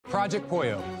Project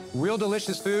Pollo, real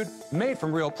delicious food made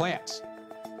from real plants.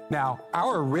 Now,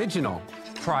 our original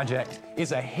project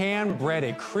is a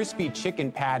hand-breaded crispy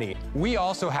chicken patty. We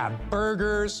also have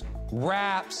burgers,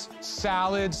 wraps,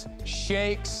 salads,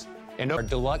 shakes, and our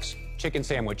deluxe chicken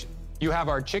sandwich. You have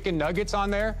our chicken nuggets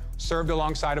on there, served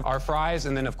alongside of our fries,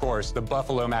 and then, of course, the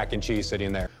buffalo mac and cheese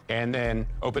sitting there. And then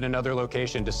open another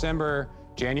location December,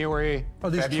 January, Are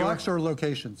these February. trucks or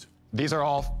locations? These are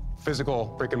all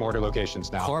physical brick-and-mortar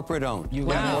locations now. Corporate owned.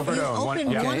 Corporate owned.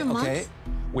 Open one a month?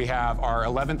 We have our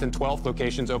 11th and 12th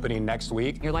locations opening next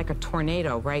week. You're like a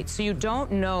tornado, right? So you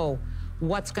don't know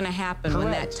what's going to happen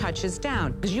when that touches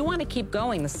down, because you want to keep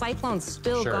going. The cyclone's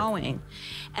still going,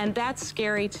 and that's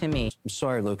scary to me. I'm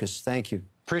sorry, Lucas. Thank you.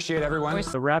 Appreciate everyone.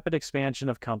 The rapid expansion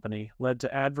of company led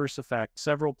to adverse effects.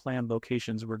 Several planned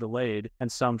locations were delayed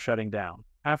and some shutting down.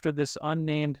 After this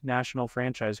unnamed national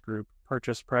franchise group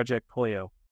purchased Project Pollo,